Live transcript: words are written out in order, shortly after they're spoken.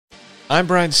I'm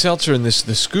Brian Seltzer, and this is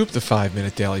The Scoop, the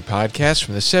 5-minute daily podcast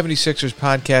from the 76ers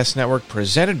Podcast Network,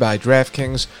 presented by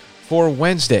DraftKings for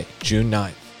Wednesday, June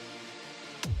 9th.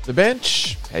 The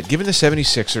bench had given the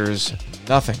 76ers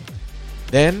nothing.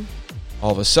 Then,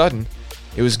 all of a sudden,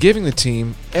 it was giving the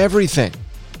team everything.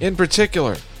 In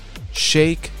particular,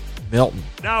 Shake Milton.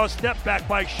 Now a step back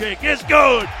by Shake is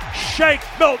good. Shake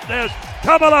Milton has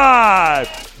come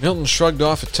alive. Milton shrugged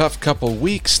off a tough couple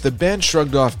weeks. The bench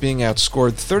shrugged off being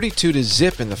outscored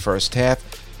 32-0 in the first half,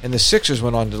 and the Sixers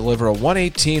went on to deliver a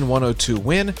 118-102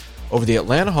 win over the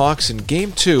Atlanta Hawks in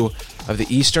Game 2 of the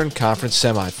Eastern Conference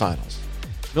Semifinals.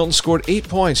 Milton scored 8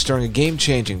 points during a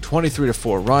game-changing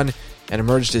 23-4 run and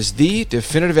emerged as the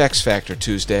definitive X-Factor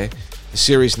Tuesday. The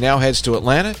series now heads to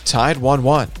Atlanta, tied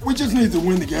 1-1. We just needed to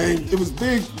win the game. It was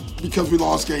big because we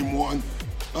lost Game 1.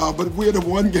 But if we had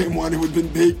won Game 1, it would have been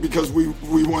big because we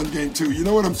won Game 2. You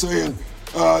know what I'm saying?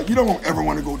 You don't ever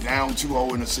want to go down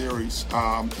 2-0 in a series.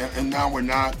 And now we're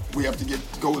not. We have to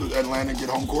go to Atlanta and get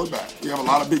home court back. We have a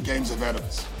lot of big games ahead of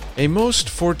us. A most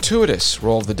fortuitous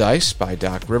roll of the dice by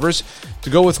Doc Rivers to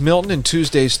go with Milton in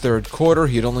Tuesday's third quarter.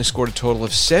 He had only scored a total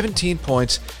of 17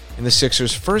 points in the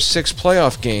Sixers' first 6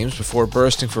 playoff games before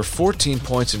bursting for 14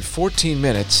 points in 14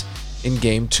 minutes in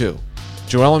Game 2.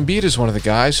 Joel Embiid is one of the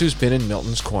guys who's been in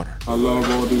Milton's corner. I love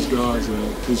all these guys,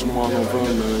 and each one of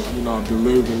them, and I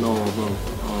believe in all of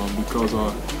them because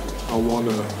I want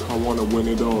to win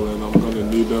it all, and I'm going to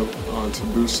need them to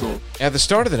do so. At the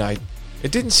start of the night,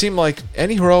 it didn't seem like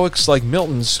any heroics like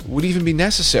Milton's would even be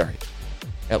necessary.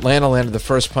 Atlanta landed the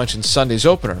first punch in Sunday's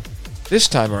opener. This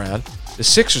time around, the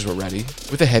Sixers were ready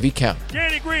with a heavy counter.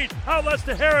 Danny Green outlets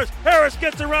to Harris. Harris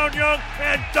gets around Young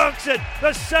and dunks it. The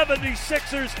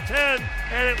 76ers 10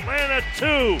 and Atlanta 2.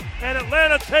 And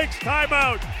Atlanta takes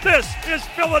timeout. This is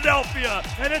Philadelphia,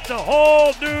 and it's a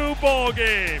whole new ball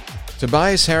game.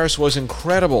 Tobias Harris was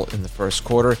incredible in the first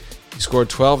quarter. He scored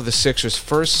 12 of the Sixers'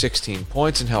 first 16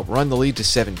 points and helped run the lead to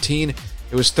 17. It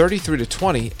was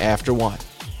 33-20 after 1.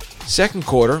 Second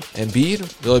quarter,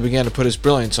 Embiid really began to put his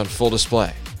brilliance on full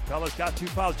display. Fellas got 2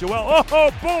 fouls. Joel,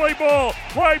 bully ball,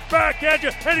 right back at you,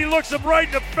 and he looks him right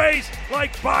in the face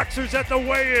like boxers at the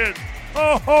weigh-in.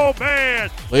 Oh, man.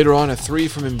 Later on, a 3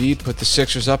 from Embiid put the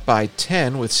Sixers up by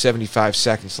 10 with 75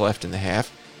 seconds left in the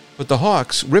half, but the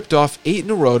Hawks ripped off 8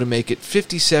 in a row to make it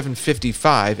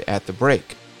 57-55 at the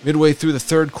break. Midway through the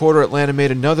third quarter, Atlanta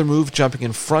made another move, jumping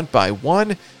in front by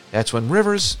 1. That's when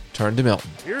Rivers turned to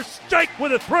Milton. Here's Shake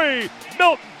with a 3.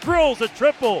 Milton drills a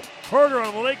triple. Herder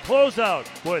on the late closeout.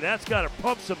 Boy, that's got to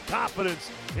pump some confidence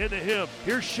into him.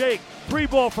 Here's Shake. 3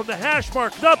 ball from the hash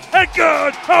mark. Up and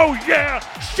good. Oh, yeah.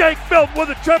 Shake Milton with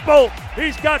a triple.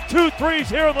 He's got 2 threes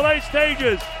here in the late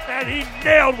stages. And he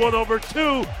nailed one over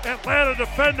 2 Atlanta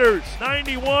defenders.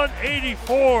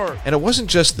 91-84. And it wasn't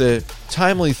just the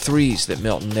timely threes that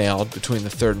Milton nailed between the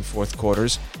third and fourth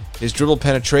quarters. His dribble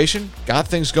penetration got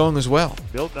things going as well.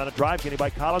 Milton on a drive, getting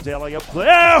by Collins, alley-up play.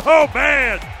 Oh,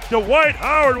 man! Dwight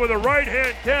Howard with a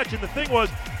right-hand catch, and the thing was,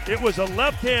 it was a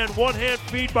left-hand, one-hand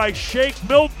feed by Shake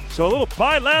Milton. So a little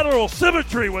bilateral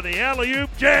symmetry with the alley-oop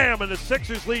jam, and the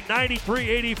Sixers lead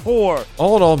 93-84.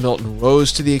 All in all, Milton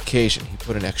rose to the occasion. He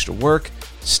put in extra work,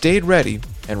 stayed ready,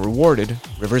 and rewarded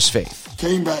Rivers' faith.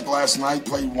 Came back last night,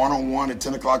 played one-on-one at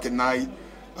 10 o'clock at night.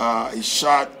 He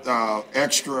shot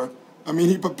extra. I mean,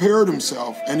 he prepared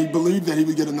himself, and he believed that he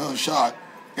would get another shot,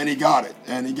 and he got it,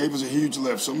 and he gave us a huge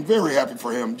lift. So I'm very happy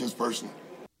for him, just personally.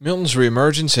 Milton's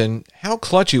reemergence and how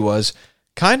clutch he was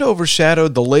kind of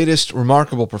overshadowed the latest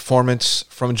remarkable performance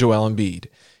from Joel Embiid.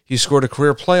 He scored a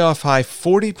career playoff-high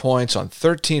 40 points on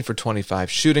 13 for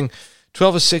 25 shooting,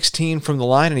 12 of 16 from the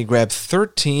line, and he grabbed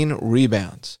 13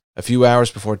 rebounds. A few hours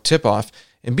before tip-off,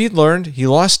 Embiid learned he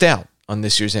lost out on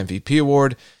this year's MVP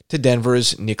award to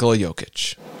Denver's Nikola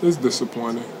Jokic. It's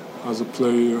disappointing. As a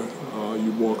player,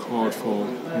 you work hard for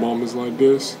moments like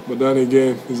this, but then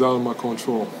again, it's out of my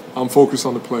control. I'm focused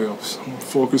on the playoffs. I'm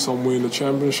focused on winning the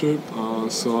championship,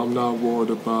 so I'm not worried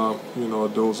about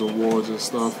those awards and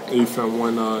stuff. If and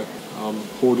when I'm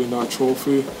holding that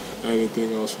trophy,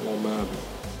 anything else won't matter.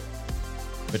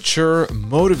 Mature,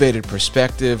 motivated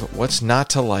perspective. What's not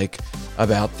to like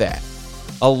about that?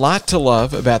 A lot to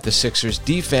love about the Sixers'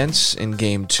 defense. In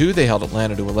Game 2, they held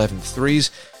Atlanta to 11 threes,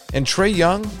 and Trae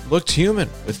Young looked human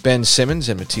with Ben Simmons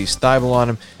and Matisse Thybulle on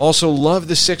him. Also loved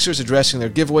the Sixers addressing their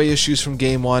giveaway issues from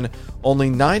Game 1. Only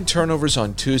 9 turnovers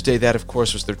on Tuesday. That, of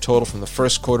course, was their total from the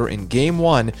first quarter. In Game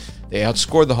 1, they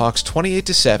outscored the Hawks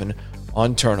 28-7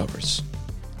 on turnovers.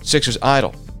 Sixers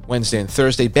idle Wednesday and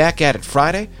Thursday, back at it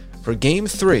Friday for Game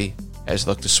 3 as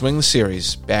they look to swing the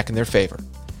series back in their favor.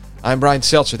 I'm Brian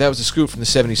Seltzer. That was The Scoop from the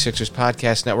 76ers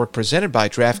Podcast Network, presented by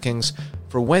DraftKings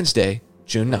for Wednesday,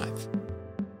 June 9th.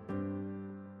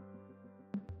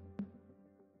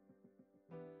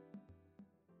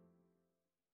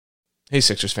 Hey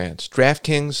Sixers fans,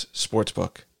 DraftKings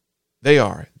Sportsbook. They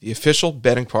are the official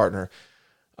betting partner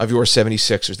of your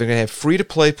 76ers. They're going to have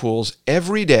free-to-play pools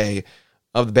every day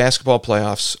of the basketball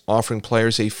playoffs, offering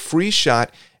players a free shot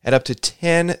at up to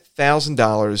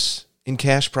 $10,000 in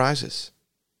cash prizes.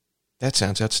 That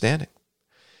sounds outstanding.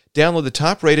 Download the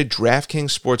top-rated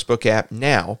DraftKings Sportsbook app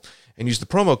now and use the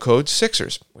promo code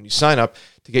SIXERS when you sign up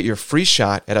to get your free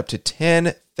shot at up to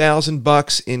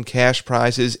 $10,000 in cash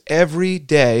prizes every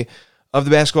day of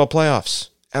the basketball playoffs.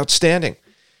 Outstanding.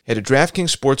 Head to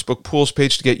DraftKings Sportsbook Pools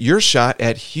page to get your shot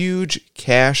at huge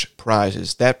cash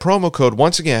prizes. That promo code,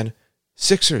 once again,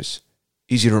 SIXERS.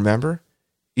 Easy to remember,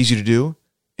 easy to do,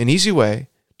 an easy way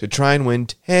to try and win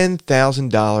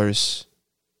 $10,000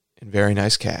 in very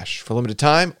nice cash. For a limited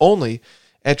time, only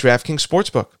at DraftKings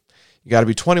Sportsbook. You got to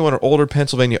be 21 or older,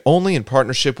 Pennsylvania only, in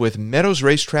partnership with Meadows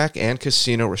Racetrack and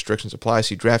Casino. Restrictions apply.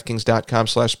 See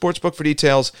DraftKings.com/sportsbook for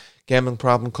details. Gambling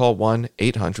problem? Call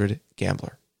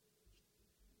 1-800-GAMBLER.